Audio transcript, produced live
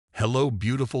Hello,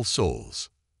 beautiful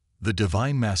souls. The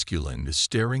divine masculine is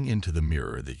staring into the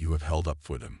mirror that you have held up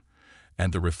for them,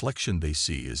 and the reflection they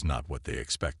see is not what they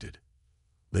expected.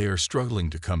 They are struggling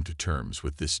to come to terms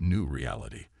with this new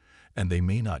reality, and they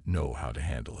may not know how to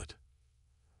handle it.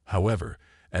 However,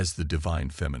 as the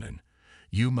divine feminine,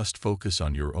 you must focus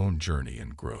on your own journey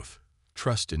and growth,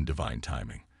 trust in divine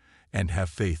timing, and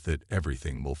have faith that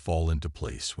everything will fall into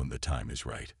place when the time is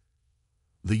right.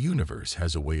 The universe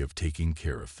has a way of taking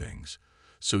care of things,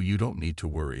 so you don't need to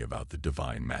worry about the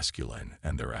divine masculine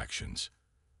and their actions.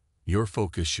 Your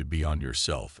focus should be on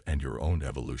yourself and your own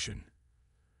evolution.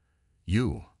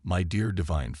 You, my dear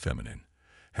divine feminine,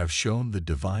 have shown the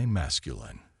divine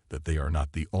masculine that they are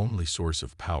not the only source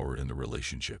of power in the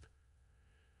relationship.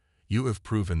 You have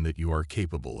proven that you are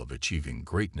capable of achieving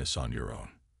greatness on your own.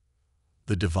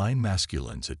 The divine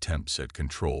masculine's attempts at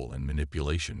control and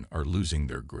manipulation are losing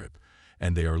their grip,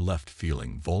 and they are left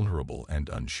feeling vulnerable and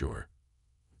unsure.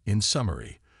 In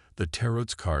summary, the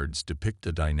tarot's cards depict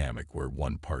a dynamic where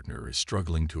one partner is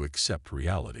struggling to accept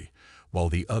reality, while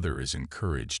the other is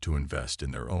encouraged to invest in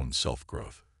their own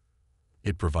self-growth.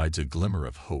 It provides a glimmer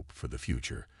of hope for the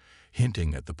future,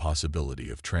 hinting at the possibility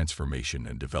of transformation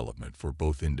and development for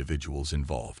both individuals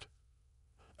involved.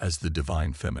 As the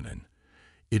divine feminine,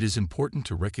 it is important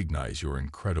to recognize your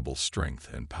incredible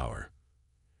strength and power.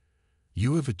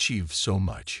 You have achieved so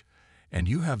much, and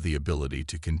you have the ability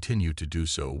to continue to do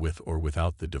so with or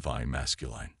without the divine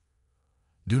masculine.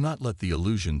 Do not let the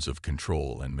illusions of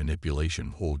control and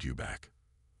manipulation hold you back.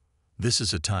 This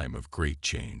is a time of great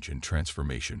change and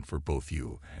transformation for both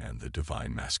you and the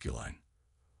divine masculine.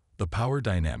 The power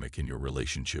dynamic in your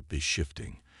relationship is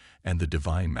shifting, and the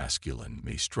divine masculine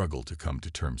may struggle to come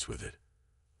to terms with it.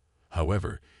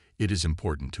 However, it is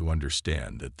important to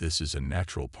understand that this is a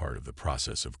natural part of the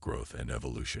process of growth and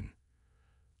evolution.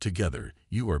 Together,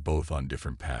 you are both on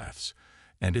different paths,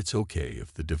 and it's okay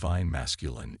if the divine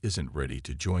masculine isn't ready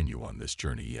to join you on this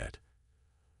journey yet.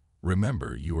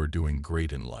 Remember, you are doing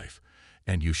great in life,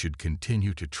 and you should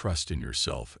continue to trust in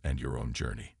yourself and your own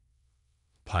journey.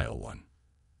 Pile 1.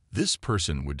 This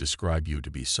person would describe you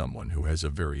to be someone who has a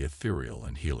very ethereal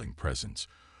and healing presence,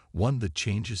 one that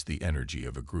changes the energy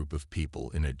of a group of people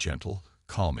in a gentle,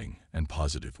 calming, and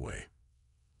positive way.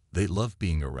 They love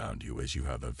being around you as you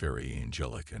have a very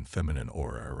angelic and feminine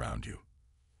aura around you.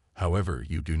 However,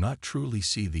 you do not truly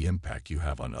see the impact you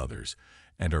have on others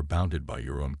and are bounded by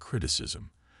your own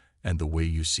criticism and the way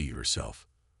you see yourself.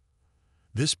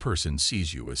 This person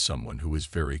sees you as someone who is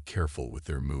very careful with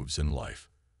their moves in life.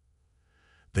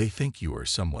 They think you are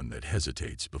someone that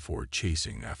hesitates before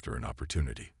chasing after an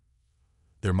opportunity.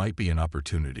 There might be an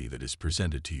opportunity that is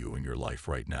presented to you in your life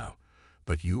right now,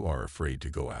 but you are afraid to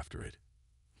go after it.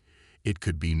 It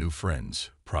could be new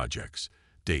friends, projects,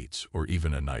 dates, or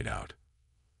even a night out.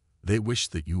 They wish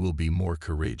that you will be more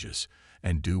courageous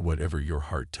and do whatever your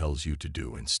heart tells you to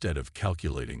do instead of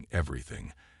calculating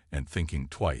everything and thinking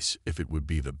twice if it would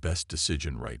be the best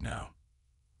decision right now.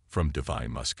 From Divine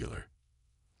Muscular.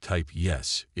 Type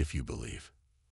yes if you believe.